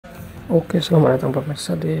Oke, selamat datang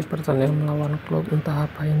pemirsa di pertandingan melawan klub entah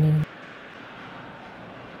apa ini.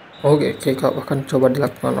 Oke, kick off akan coba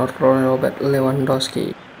dilakukan oleh Robert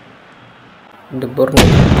Lewandowski. De Bruyne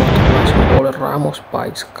langsung oleh Ramos,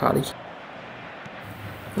 baik sekali.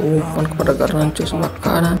 Umpan kepada Garancho sebelah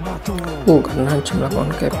kanan. Garco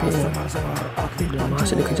melakukan capping.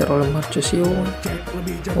 Masih dikejar oleh Marcusio.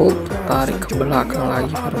 Tarik ke belakang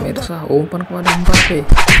lagi pemirsa. Umpan kepada Mbappe.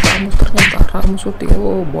 Ramos shooting.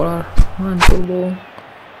 Bola mantul bong.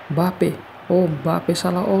 Mbappe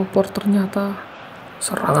salah opor ternyata.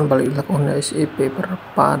 Serangan balik dilakukan oleh SIP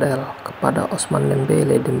berpadel kepada Ousmane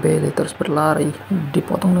Dembele terus berlari,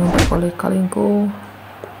 dipotong dengan oleh Kalingko.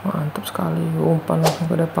 Mantap sekali, umpan langsung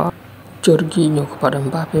ke depan. Jorginho kepada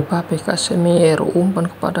Mbappe Casemiro, umpan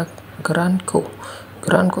kepada Garco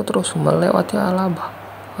terus melewati Alaba.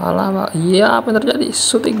 Iya, apa yang terjadi?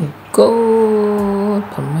 Shooting gol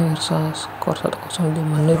pemirsa, skor 1-0 di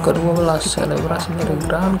menit ke-12. Selebrasi dari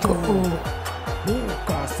Garco.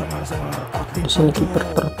 Di sini kiper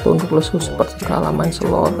tertunduk lesu seperti kalah main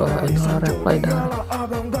selodor. Inilah replay dari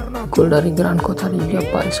gol dari Garco tadi. Ya,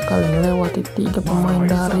 baik sekali melewati 3 pemain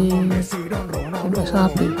dari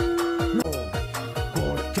sapi.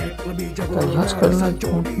 Kita lihat sekali lagi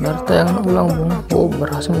dari tayangan ulang bung.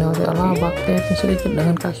 Berhasil melewati Alaba, Kevin sedikit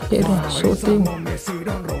dengan kaki kiri shooting.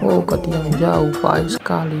 Ke tiang jauh, baik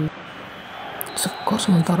sekali. Skor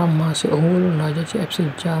sementara masih unggul Najaci FC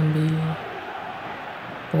Jambi.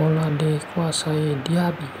 Bola dikuasai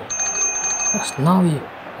Diaby. Asnawi.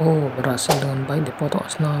 Berhasil dengan baik dipotong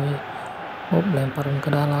Asnawi. Lemparan ke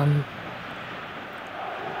dalam.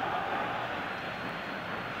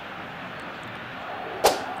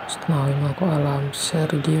 Asnawi mau ke alam.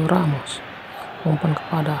 Sergio Ramos. Umpan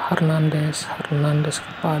kepada Hernandez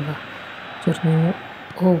kepada Jorginho.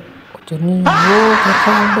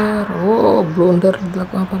 Verpader. Blunder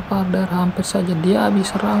dilakukan Verpader. Hampir saja Diaby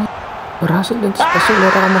serang. Berhasil diantisipasi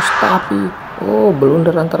oleh Ramos, tapi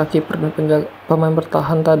blunder antara kiper dan pemain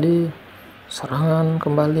bertahan tadi. Serangan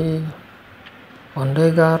kembali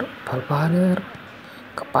Verpader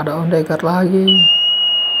kepada Verpader lagi.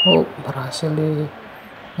 Berhasil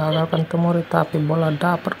digagalkan Tomori, tapi bola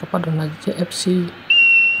dapat kepada Najaci FC.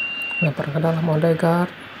 Lempar ke dalam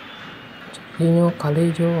Verpader. Jorginho,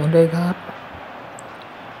 Kalejo, Verpader.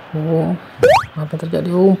 Apa yang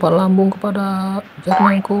terjadi? Umpan lambung kepada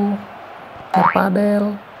Garco.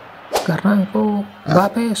 Verpader, Garco,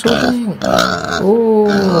 Mbappe shooting.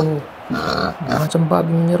 Macam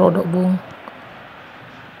babi menyerodok bung.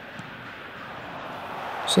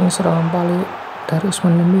 Sini serangan balik dari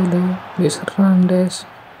Ousmane Dembele, Luis Hernandez.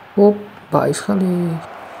 Baik sekali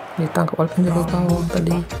ditangkap oleh penjaga gawang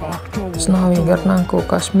tadi. Asnawi, Garco,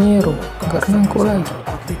 Casemiro, Garco lagi.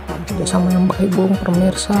 Sama yang baik bung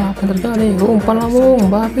pemirsa. Apa yang terjadi? Umpan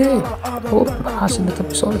lambung Mbappe. Berhasil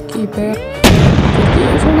ditepis oleh kiper.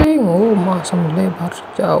 Masa melebar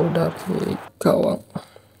jauh dari gawang.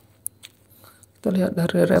 Kita lihat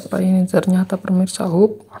dari replay ini, ternyata pemirsa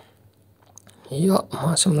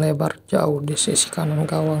masih melebar jauh di sisi kanan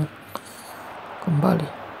gawang. Kembali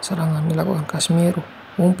serangan dilakukan Casemiro.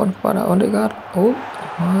 Umpan kepada Verpader.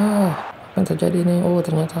 Apa yang terjadi ini?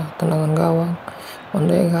 Ternyata tendangan gawang.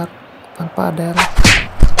 Verpader.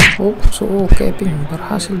 Capping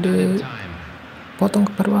berhasil dipotong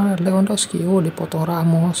kepada Lewandowski. Dipotong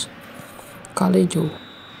Ramos. Kalejo,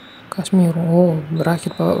 Casemiro.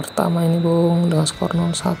 Berakhir babak pertama ini bung dengan skor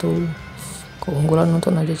 0-1. Keunggulan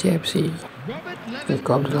untuk Najaci FC.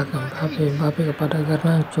 Kick-off dilakukan Mbappe kepada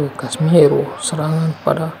Garancho, Casemiro. Serangan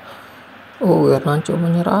kepada Garco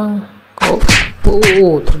menyerang.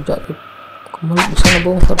 Terjadi kembali di sana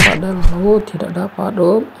bung Verpader. Tidak dapat.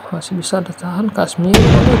 Masih bisa ditahan Casemiro.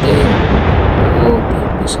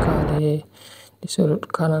 Tipis sekali di sudut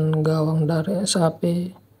kanan gawang dari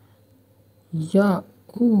SAP.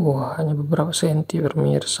 Hanya beberapa senti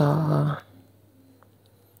pemirsa.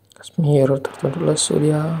 Casemiro tertunduk lesu,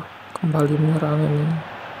 dia kembali menyerang ini.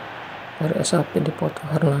 Dari SAP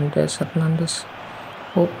dipotong Hernandez.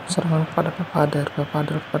 Serangan kepada Verpader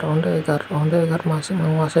kepada Verpader masih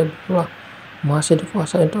menguasai bola. Masih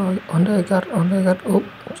dikuasai itu Verpader.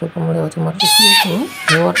 Coba melewati Marcusio.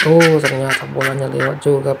 Ternyata bolanya lewat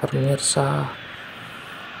juga pemirsa.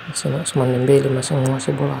 Di sini Ousmane Dembele masih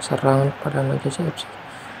menguasai bola. Serangan pada Najaci FC.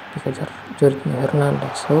 Dikejar Jorginho,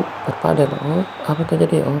 Hernandez. Verpader. Apa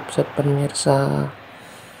terjadi? Offside pemirsa.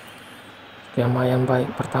 Yang baik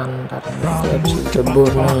pertahanan dari FC. De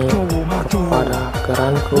Bruyne kepada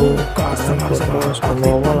Garancho terus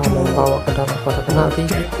membawa ke dalam kotak penalti.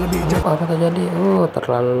 Apa terjadi?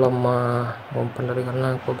 Terlalu lemah. Umpan dari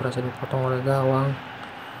Garco berhasil dipotong oleh gawang.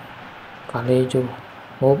 Kalejo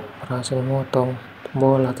Berhasil motong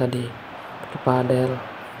bola tadi di padel.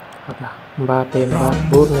 Ada Mbappe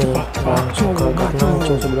nih langsung ke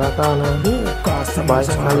Garancho sebelah kanan. Baik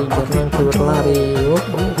sekali Garancho berlari.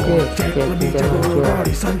 Oke Garancho.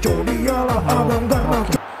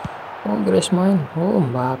 Griezmann.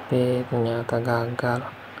 Mbappe ternyata gagal.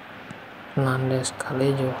 Hernandez,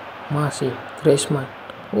 Kalejo, masih Griezmann.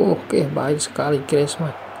 Oke, baik sekali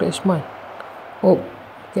Griezmann.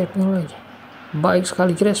 Oke, lagi. Baik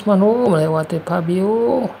sekali Griezmann. Melewati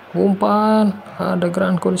Fabio. Umpan. Ada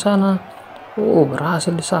Garco di sana.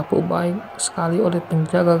 Berhasil disapu baik sekali oleh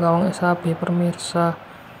penjaga gawang SHP pemirsa.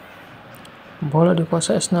 Bola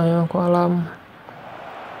dikuasai Senayan Koalam.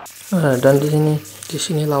 Dan di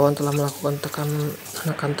sini lawan telah melakukan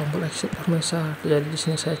tekan tombol exit pemirsa. Jadi di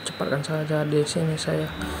sini saya cepatkan saja. Di sini saya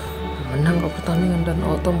menang pertandingan dan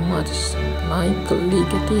otomatis naik ke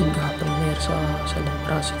Liga 3 pemirsa.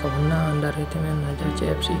 Selebrasi kemenangan dari tim manajer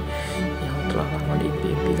CFC yang telah lama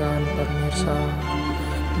diimpikan pemirsa.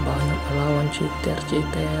 Banyak lawan cheater.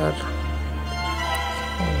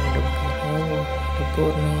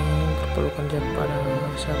 Debur nih berpelukan dia pada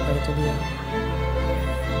siapa itu dia.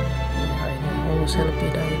 Selfie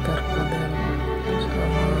dari Garco dan sama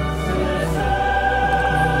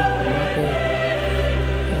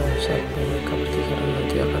selfie ketika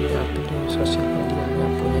nanti akan diupload di sosial media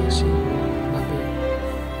yang punya si Mbappe.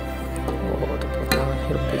 Tepuk tangan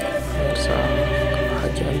Herbik pemirsa,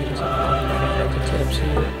 kebahagiaan dirasakan oleh CFC.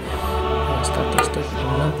 Statistik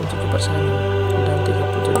 67% dan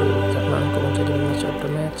 37 karena angka menjadi match of the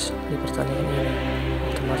match di pertandingan ini.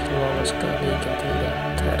 Otomatis lolos ke Liga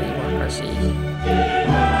 3. Terima kasih.